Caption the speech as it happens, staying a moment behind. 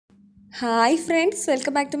Hi friends,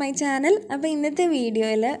 welcome back to my channel. അപ്പോൾ ഇന്നത്തെ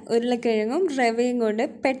വീഡിയോയിൽ ഉരുളക്കിഴങ്ങും റവയും കൊണ്ട്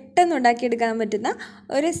പെട്ടെന്ന് ഉണ്ടാക്കിയെടുക്കാൻ പറ്റുന്ന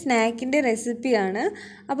ഒരു സ്നാക്കിൻ്റെ റെസിപ്പിയാണ്.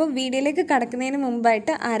 അപ്പോൾ വീഡിയോയിലേക്ക് കടക്കുന്നതിന്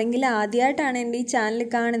മുമ്പായിട്ട് ആരെങ്കിലും ആദ്യമായിട്ടാണ് എൻ്റെ ഈ ചാനൽ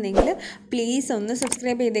കാണുന്നതെങ്കിൽ പ്ലീസ് ഒന്ന്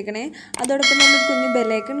സബ്സ്ക്രൈബ് ചെയ്തേക്കണേ. അതോടൊപ്പം തന്നെ ഒരു കുഞ്ഞു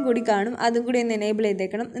ബെല്ലൈക്കൺ കൂടി കാണും, അതും കൂടി ഒന്ന് എനേബിൾ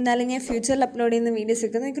ചെയ്തേക്കണം. എന്നാലും ഞാൻ ഫ്യൂച്ചറിൽ അപ്ലോഡ് ചെയ്യുന്ന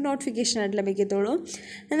വീഡിയോസൊക്കെ നിങ്ങൾക്ക് നോട്ടിഫിക്കേഷനായിട്ട് ലഭിക്കത്തുള്ളൂ.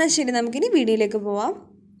 എന്നാൽ ശരി, നമുക്കിനി വീഡിയോയിലേക്ക് പോവാം.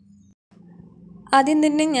 ആദ്യം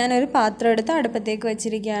തന്നെ ഞാനൊരു പാത്രം എടുത്ത് അടുപ്പത്തേക്ക്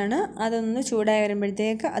വെച്ചിരിക്കുകയാണ്. അതൊന്ന് ചൂടായി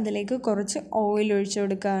വരുമ്പോഴത്തേക്ക് അതിലേക്ക് കുറച്ച് ഓയിൽ ഒഴിച്ചു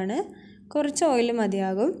കൊടുക്കുകയാണ്. കുറച്ച് ഓയിൽ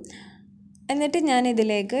മതിയാകും. എന്നിട്ട്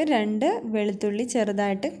ഞാനിതിലേക്ക് 2 വെളുത്തുള്ളി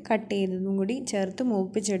ചെറുതായിട്ട് കട്ട് ചെയ്തതും കൂടി ചേർത്ത്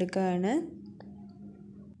മൂപ്പിച്ചെടുക്കുകയാണ്.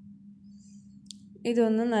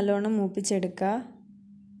 ഇതൊന്ന് നല്ലോണം മൂപ്പിച്ചെടുക്കുക.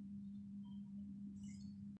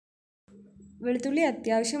 വെളുത്തുള്ളി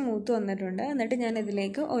അത്യാവശ്യം മൂത്ത് വന്നിട്ടുണ്ട്. എന്നിട്ട് ഞാൻ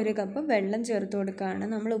ഇതിലേക്ക് 1 കപ്പ് വെള്ളം ചേർത്ത് കൊടുക്കുകയാണ്.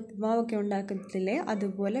 നമ്മൾ ഉപ്പുമാവൊക്കെ ഉണ്ടാക്കത്തില്ലേ,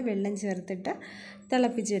 അതുപോലെ വെള്ളം ചേർത്തിട്ട്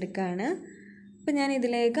തിളപ്പിച്ചെടുക്കുകയാണ്. അപ്പോൾ ഞാൻ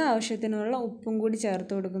ഇതിലേക്ക് ആവശ്യത്തിനുള്ള ഉപ്പും കൂടി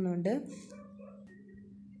ചേർത്ത് കൊടുക്കുന്നുണ്ട്.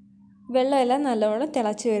 വെള്ളമെല്ലാം നല്ലോണം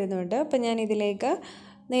തിളച്ച് വരുന്നുണ്ട്. അപ്പോൾ ഞാൻ ഇതിലേക്ക്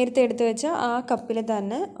നേരത്തെ എടുത്ത് വെച്ച ആ കപ്പിൽ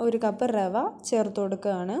തന്നെ 1 കപ്പ് റവ ചേർത്ത്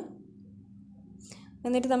കൊടുക്കുകയാണ്.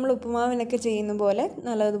 എന്നിട്ട് നമ്മൾ ഉപ്പുമാവിനൊക്കെ ചെയ്യുന്ന പോലെ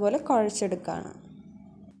നല്ലതുപോലെ കുഴച്ചെടുക്കുകയാണ്.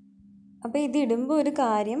 അപ്പോൾ ഇത് ഇടുമ്പോൾ ഒരു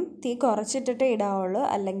കാര്യം, തീ കുറച്ചിട്ടിട്ടേ ഇടാവുള്ളൂ,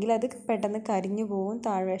 അല്ലെങ്കിൽ അത് പെട്ടെന്ന് കരിഞ്ഞു പോകും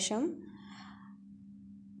താഴ്വശം.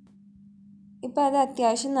 ഇപ്പോൾ അത്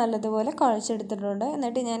അത്യാവശ്യം നല്ലതുപോലെ കുഴച്ചെടുത്തിട്ടുണ്ട്.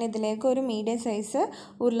 എന്നിട്ട് ഞാൻ ഇതിലേക്ക് ഒരു മീഡിയം സൈസ്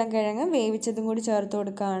ഉരുളക്കിഴങ്ങ് വേവിച്ചതും കൂടി ചേർത്ത്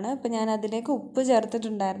കൊടുക്കുകയാണ്. അപ്പോൾ ഞാൻ അതിലേക്ക് ഉപ്പ്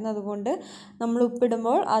ചേർത്തിട്ടുണ്ടായിരുന്നു, അതുകൊണ്ട് നമ്മൾ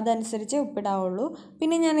ഉപ്പിടുമ്പോൾ അതനുസരിച്ച് ഉപ്പിടാവുള്ളൂ.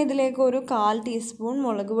 പിന്നെ ഞാൻ ഇതിലേക്ക് ഒരു 1/4 ടീസ്പൂൺ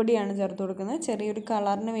മുളക് പൊടിയാണ് ചേർത്ത് കൊടുക്കുന്നത്, ചെറിയൊരു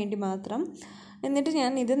കളറിന് വേണ്ടി മാത്രം. എന്നിട്ട്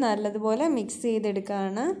ഞാൻ ഇത് നല്ലതുപോലെ മിക്സ്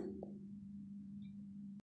ചെയ്തെടുക്കുകയാണ്.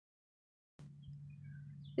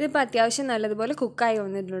 ഇതിപ്പോൾ അത്യാവശ്യം നല്ലതുപോലെ കുക്കായി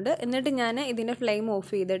വന്നിട്ടുണ്ട്. എന്നിട്ട് ഞാൻ ഇതിൻ്റെ ഫ്ലെയിം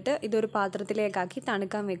ഓഫ് ചെയ്തിട്ട് ഇതൊരു പാത്രത്തിലേക്കാക്കി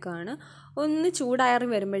തണുക്കാൻ വെക്കുകയാണ്. ഒന്ന് ചൂടാറി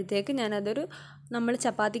വരുമ്പോഴത്തേക്ക് ഞാനതൊരു നമ്മൾ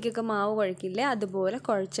ചപ്പാത്തിക്കൊക്കെ മാവ് കുഴക്കില്ലേ, അതുപോലെ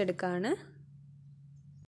കുഴച്ചെടുക്കുകയാണ്.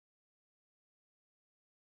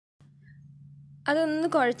 അതൊന്ന്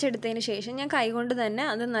കുഴച്ചെടുത്തതിന് ശേഷം ഞാൻ കൈകൊണ്ട് തന്നെ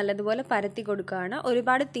അത് നല്ലതുപോലെ പരത്തി കൊടുക്കുകയാണ്.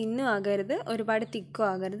 ഒരുപാട് തിന്നും ആകരുത്, ഒരുപാട് തിക്കും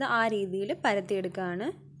ആകരുത്, ആ രീതിയിൽ പരത്തിയെടുക്കുകയാണ്.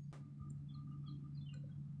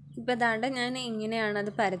 ഇപ്പോൾ ദാണ്ട ഞാൻ ഇങ്ങനെയാണ് അത്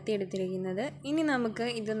പരത്തിയെടുത്തിരിക്കുന്നത്. ഇനി നമുക്ക്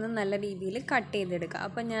ഇതൊന്ന് നല്ല രീതിയിൽ കട്ട് ചെയ്തെടുക്കാം.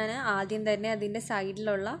 അപ്പോൾ ഞാൻ ആദ്യം തന്നെ അതിൻ്റെ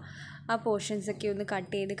സൈഡിലുള്ള ആ പോർഷൻസൊക്കെ ഒന്ന്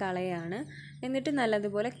കട്ട് ചെയ്ത് കളയാണ്. എന്നിട്ട്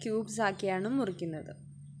നല്ലതുപോലെ ക്യൂബ്സ് ആക്കിയാണ് മുറിക്കുന്നത്.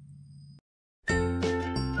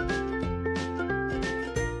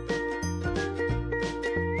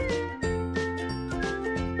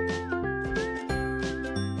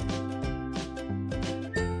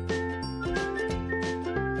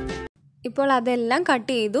 ഇപ്പോൾ അതെല്ലാം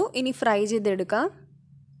കട്ട് ചെയ്തു. ഇനി ഫ്രൈ ചെയ്തെടുക്കാം.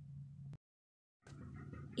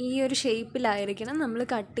 ഈ ഒരു ഷേപ്പിലായിരിക്കണം നമ്മൾ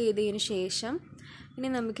കട്ട് ചെയ്തതിന് ശേഷം. ഇനി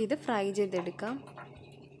നമുക്കിത് ഫ്രൈ ചെയ്തെടുക്കാം.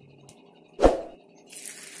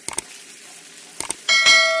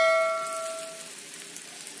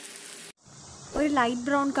 ഒരു ലൈറ്റ്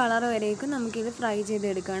ബ്രൗൺ കളർ വരേക്കും നമുക്കിത് ഫ്രൈ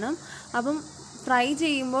ചെയ്തെടുക്കണം. അപ്പം ഫ്രൈ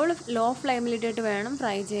ചെയ്യുമ്പോൾ ലോ ഫ്ലെയിമിലിട്ടിട്ട് വേണം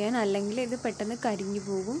ഫ്രൈ ചെയ്യാൻ, അല്ലെങ്കിൽ ഇത് പെട്ടെന്ന് കരിഞ്ഞു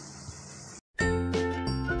പോകും.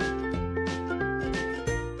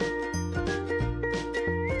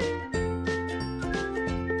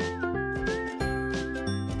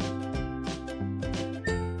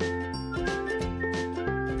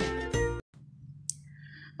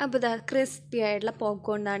 അപ്പോൾ ഇതാ ക്രിസ്പി ആയിട്ടുള്ള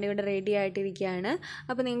പോപ്കോൺ ആണ് ഇവിടെ റെഡി ആയിട്ടിരിക്കുകയാണ്.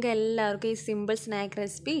 അപ്പോൾ നിങ്ങൾക്ക് എല്ലാവർക്കും ഈ സിമ്പിൾ സ്നാക്ക്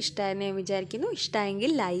റെസിപ്പി ഇഷ്ടമായെന്ന് ഞാൻ വിചാരിക്കുന്നു.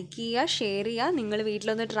 ഇഷ്ടമായെങ്കിൽ ലൈക്ക് ചെയ്യുക, ഷെയർ ചെയ്യുക, നിങ്ങൾ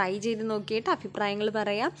വീട്ടിലൊന്ന് ട്രൈ ചെയ്ത് നോക്കിയിട്ട് അഭിപ്രായങ്ങൾ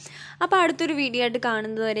പറയാം. അപ്പോൾ അടുത്തൊരു വീഡിയോ ആയിട്ട്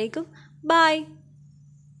കാണുന്നത് വരേക്കും ബൈ.